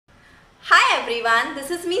everyone, this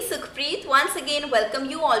is me Sukhpreet. Once again welcome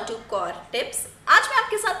you all to Kaurtips. आज मैं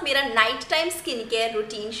आपके साथ मेरा night time skin care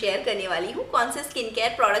routine share करने वाली हूँ। कौन से स्किन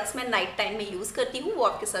केयर प्रोडक्ट्स मैं नाइट टाइम में यूज़ करती हूँ वो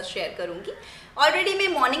आपके साथ शेयर करूँगी। ऑलरेडी मैं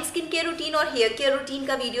मॉर्निंग स्किन केयर रूटीन और हेयर केयर रूटीन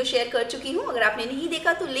का वीडियो शेयर कर चुकी हूँ। अगर आपने नहीं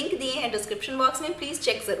देखा तो लिंक दिए हैं डिस्क्रिप्शन बॉक्स में, प्लीज़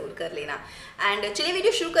चेक ज़रूर कर लेना। एंड चलिए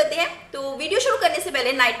वीडियो शुरू करते हैं। तो वीडियो शुरू करने से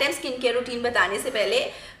पहले, night time skin care routine बताने से पहले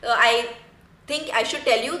I think I should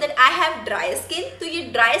tell you that I have dry skin. तो ये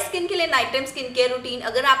ड्राई स्किन के लिए night time skin care routine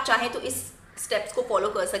अगर आप चाहें तो इस स्टेप्स को फॉलो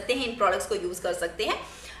कर सकते हैं, इन प्रोडक्ट्स को यूज़ कर सकते हैं।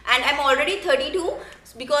 And I am already 32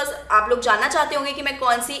 because आप लोग जानना चाहते होंगे कि मैं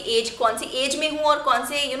कौन सी एज में हूँ और कौन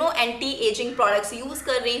से एंटी एजिंग प्रोडक्ट्स यूज़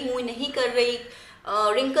कर रही हूँ, नहीं कर रही,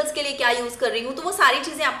 रिंकल्स के लिए क्या यूज़ कर रही हूँ। तो वो सारी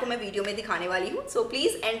चीज़ें आपको मैं वीडियो में दिखाने वाली हूँ, सो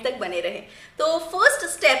प्लीज़ एंड तक बने रहें। तो फर्स्ट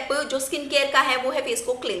स्टेप जो स्किन केयर का है वो है फेस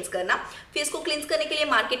को क्लिंस करना। फेस को क्लिंस करने के लिए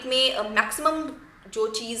मार्केट में मैक्सिमम जो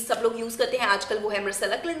चीज़ सब लोग यूज़ करते हैं आजकल वो है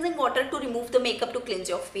मिसला cleansing water to remove the makeup to cleanse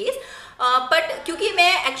your face. But क्योंकि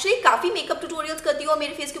मैं एक्चुअली काफ़ी मेकअप ट्यूटोरियल्स करती हूँ और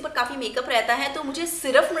मेरे फेस के ऊपर काफ़ी मेकअप रहता है, तो मुझे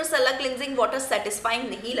सिर्फ मिसला क्लिनजिंग वाटर सेटिस्फाइंग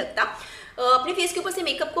नहीं लगता। अपने फेस के ऊपर से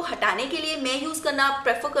मेकअप को हटाने के लिए मैं यूज़ करना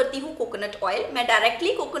प्रेफर करती हूँ कोकोनट ऑयल। मैं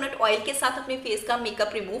डायरेक्टली कोकोनट ऑयल के साथ अपने फेस का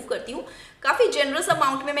मेकअप रिमूव करती हूँ। काफ़ी जनरस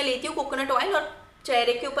अमाउंट में मैं लेती हूँ कोकोनट ऑयल और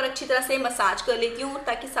चेहरे के ऊपर अच्छी तरह से मसाज कर लेती हूँ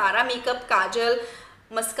ताकि सारा मेकअप, काजल,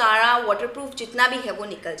 मस्कारा, वाटरप्रूफ जितना भी है वो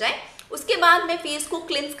निकल जाए। उसके बाद मैं फेस को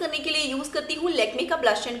क्लिंस करने के लिए यूज़ करती हूँ लैक्मे का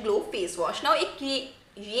blush and glow face wash. ना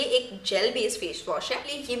ये एक जेल बेस्ड फेस वॉश है,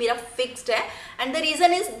 ये मेरा फिक्स्ड है। And the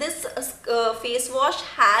reason is this face wash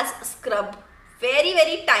has scrub,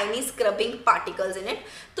 very tiny scrubbing particles in it.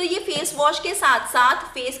 तो ये फेस वॉश के साथ साथ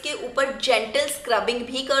फेस के ऊपर जेंटल स्क्रबिंग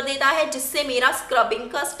भी कर देता है, जिससे मेरा स्क्रबिंग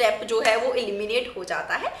का स्टेप जो है वो एलिमिनेट हो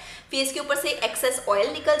जाता है। फेस के ऊपर से एक्सेस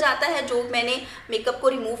ऑयल निकल जाता है जो मैंने मेकअप को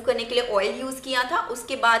रिमूव करने के लिए ऑयल यूज़ किया था।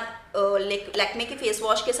 उसके बाद लैक्मे के फेस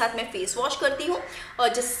वॉश के साथ मैं फेस वॉश करती हूँ और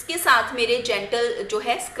जिसके साथ मेरे जेंटल जो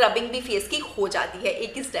है स्क्रबिंग भी फेस की हो जाती है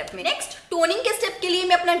एक ही स्टेप में। नेक्स्ट टोनिंग के स्टेप के लिए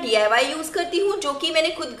मैं अपना DIY यूज़ करती हूँ जो कि मैंने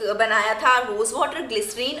खुद बनाया था रोज़ वाटर,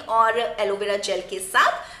 ग्लिसरीन और एलोवेरा जेल के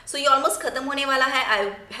साथ। सो ये ऑलमोस्ट खत्म होने वाला है। I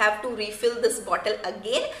have to refill this bottle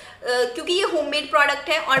again क्योंकि ये होममेड प्रोडक्ट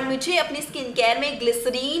है और मुझे अपनी स्किन केयर में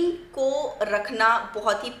ग्लिसरीन को रखना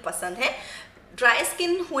बहुत ही पसंद है। ड्राई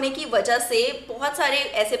स्किन होने की वजह से बहुत सारे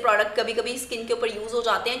ऐसे प्रोडक्ट कभी कभी स्किन के ऊपर यूज़ हो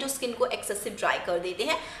जाते हैं जो स्किन को एक्सेसिव ड्राई कर देते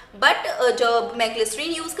हैं। बट जब मैं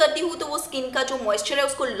ग्लिसरीन यूज़ करती हूँ तो वो स्किन का जो मॉइस्चर है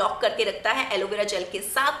उसको लॉक करके रखता है एलोवेरा जेल के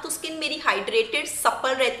साथ। तो स्किन मेरी हाइड्रेटेड,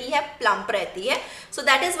 सपल रहती है, प्लम्प रहती है। सो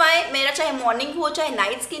दैट इज़ वाई मेरा चाहे मॉर्निंग हो, चाहे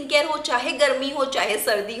नाइट स्किन केयर हो, चाहे गर्मी हो, चाहे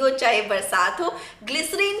सर्दी हो, चाहे बरसात हो,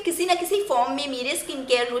 ग्लिसरीन किसी ना किसी फॉर्म में मेरे स्किन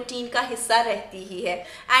केयर रूटीन का हिस्सा रहती ही है।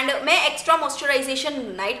 एंड मैं एक्स्ट्रा मॉइस्चराइजेशन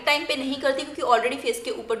नाइट टाइम पे नहीं करती क्योंकि ऑलरेडी फेस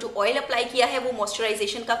के ऊपर जो ऑयल अप्लाई किया है वो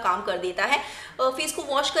मॉइस्चराइजेशन का काम कर देता है। फेस को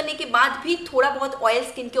वॉश करने के बाद भी थोड़ा बहुत ऑयल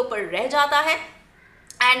स्किन के ऊपर रह जाता है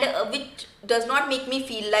and which does not make me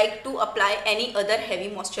feel like to apply any other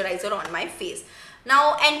heavy moisturiser on my face. Now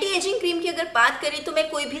anti ageing cream की अगर बात करें तो मैं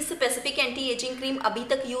कोई भी स्पेसिफिक एंटी एजिंग क्रीम अभी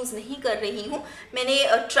तक यूज़ नहीं कर रही हूँ। मैंने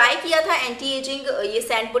ट्राई किया था एंटी एजिंग, ये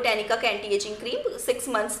सैंड बोटेनिका का एंटी एजिंग क्रीम 6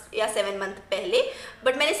 मंथ्स या 7 मंथ पहले,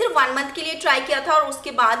 बट मैंने सिर्फ 1 मंथ के लिए ट्राई किया था और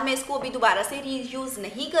उसके बाद मैं इसको अभी दोबारा से रीयूज़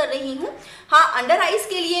नहीं कर रही हूँ। हाँ, अंडर आइज़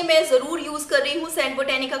के लिए मैं ज़रूर यूज़ कर रही हूँ सैंड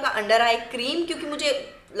बोटेनिका का अंडर आई क्रीम क्योंकि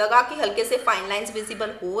मुझे लगा कि हल्के से फाइन लाइंस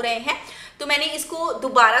विजिबल हो रहे हैं, तो मैंने इसको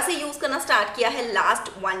दोबारा से यूज़ करना स्टार्ट किया है लास्ट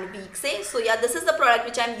 1 वीक से। सो या this is the product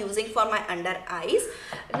which I am using for my under eyes.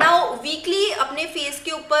 Now weekly अपने फेस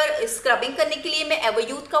के ऊपर स्क्रबिंग करने के लिए मैं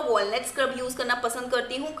एवरयूथ का वॉलनट स्क्रब यूज़ करना पसंद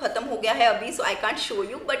करती हूँ। खत्म हो गया है अभी सो I can't show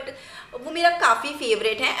you, but वो मेरा काफ़ी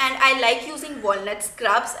फेवरेट है and I like using walnut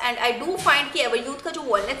scrubs. And I do find कि एवरयूथ का जो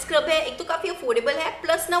वॉलनट स्क्रब है एक तो काफ़ी अफोर्डेबल है,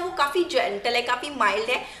 प्लस ना वो काफ़ी जेंटल है, काफ़ी माइल्ड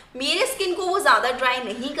है, मेरे स्किन को वो ज़्यादा ड्राई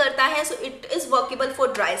नहीं करता है। So it is workable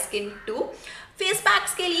for dry skin to. Face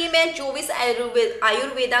packs के लिए मैं जोविस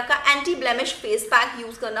आयुर्वेदा का anti blemish face pack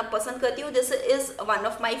use करना पसंद करती हूँ। This is one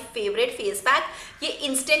of my favourite face pack. ये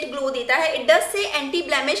इंस्टेंट ग्लो देता है। इट डज से एंटी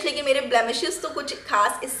ब्लेमिश, लेकिन मेरे ब्लेमिशेस तो कुछ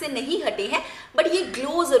खास इससे नहीं हटे हैं, बट ये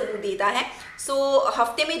ग्लो ज़रूर देता है। सो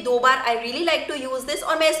हफ्ते में 2 बार I really like to use this.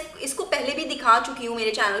 और मैं इसको पहले भी दिखा चुकी हूँ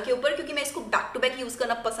मेरे चैनल के ऊपर क्योंकि मैं इसको बैक टू बैक यूज़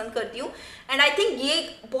करना पसंद करती हूँ। एंड आई थिंक ये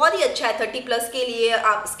बहुत ही अच्छा है 30+ के लिए।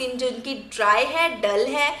 आप स्किन जिनकी ड्राई है, डल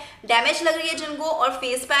है, डैमेज लग रही है जिनको, और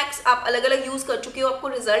फेस पैक्स आप अलग अलग यूज़ कर चुके हो, आपको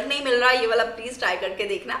रिजल्ट नहीं मिल रहा, ये वाला प्लीज़ ट्राई करके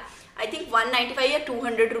देखना। आई थिंक 195 या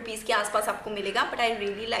 200 रुपीज़ के आसपास आपको मिलेगा, but I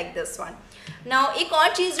really like this one. Now एक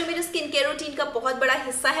और चीज़ जो मेरे स्किन केयर रूटीन का बहुत बड़ा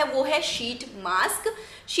हिस्सा है वो है शीट मास्क।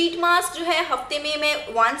 शीट मास्क जो है हफ्ते में मैं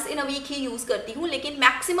once in a week he use करती हूँ, लेकिन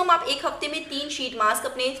मैक्सिमम आप एक हफ्ते में 3 शीट मास्क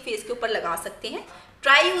अपने फेस के ऊपर लगा सकते हैं।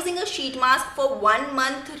 Try using a sheet mask for 1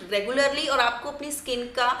 month regularly और आपको अपनी स्किन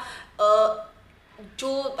का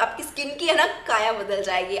जो आपकी स्किन की है ना काया बदल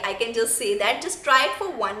जाएगी. I can just say that. Just try it for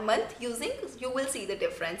 1 month using, you will see the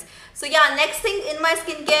difference. सो या next thing in my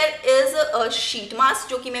skin care is sheet mask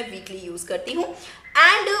जो कि मैं वीकली यूज करती हूँ.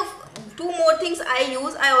 And 2 more things I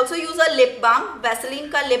use. I also use a lip balm. Vaseline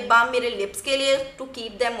का lip balm मेरे lips के लिए टू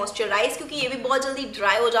कीप देम मॉइस्चराइज, क्योंकि ये भी बहुत जल्दी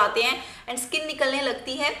ड्राई हो जाते हैं एंड स्किन निकलने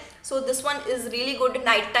लगती है. So this one is really good.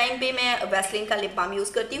 Night time पे मैं वैसलीन का लिप बाम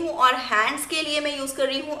यूज़ करती हूँ. और हैंड्स के लिए मैं यूज़ कर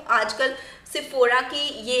रही हूँ आजकल सिफोरा की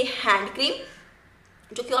ये हैंड क्रीम,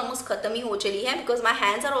 जो कि ऑलमोस्ट ख़त्म ही हो चली है because my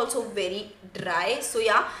hands are also very dry. सो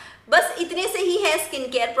या बस इतने से ही है स्किन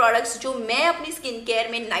केयर प्रोडक्ट्स जो मैं अपनी स्किन केयर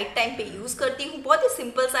में नाइट टाइम पे यूज़ करती हूँ. बहुत ही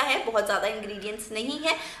सिंपल सा है, बहुत ज़्यादा इंग्रेडिएंट्स नहीं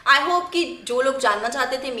है. आई होप कि जो लोग जानना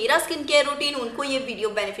चाहते थे मेरा स्किन केयर रूटीन, उनको ये वीडियो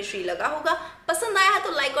बेनिफिशियरी लगा होगा. पसंद आया है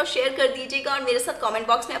तो लाइक और शेयर कर दीजिएगा और मेरे साथ कमेंट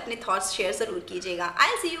बॉक्स में अपने थॉट्स शेयर ज़रूर कीजिएगा.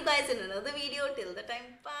 आई सी you guys in another video. Till the time,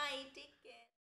 bye.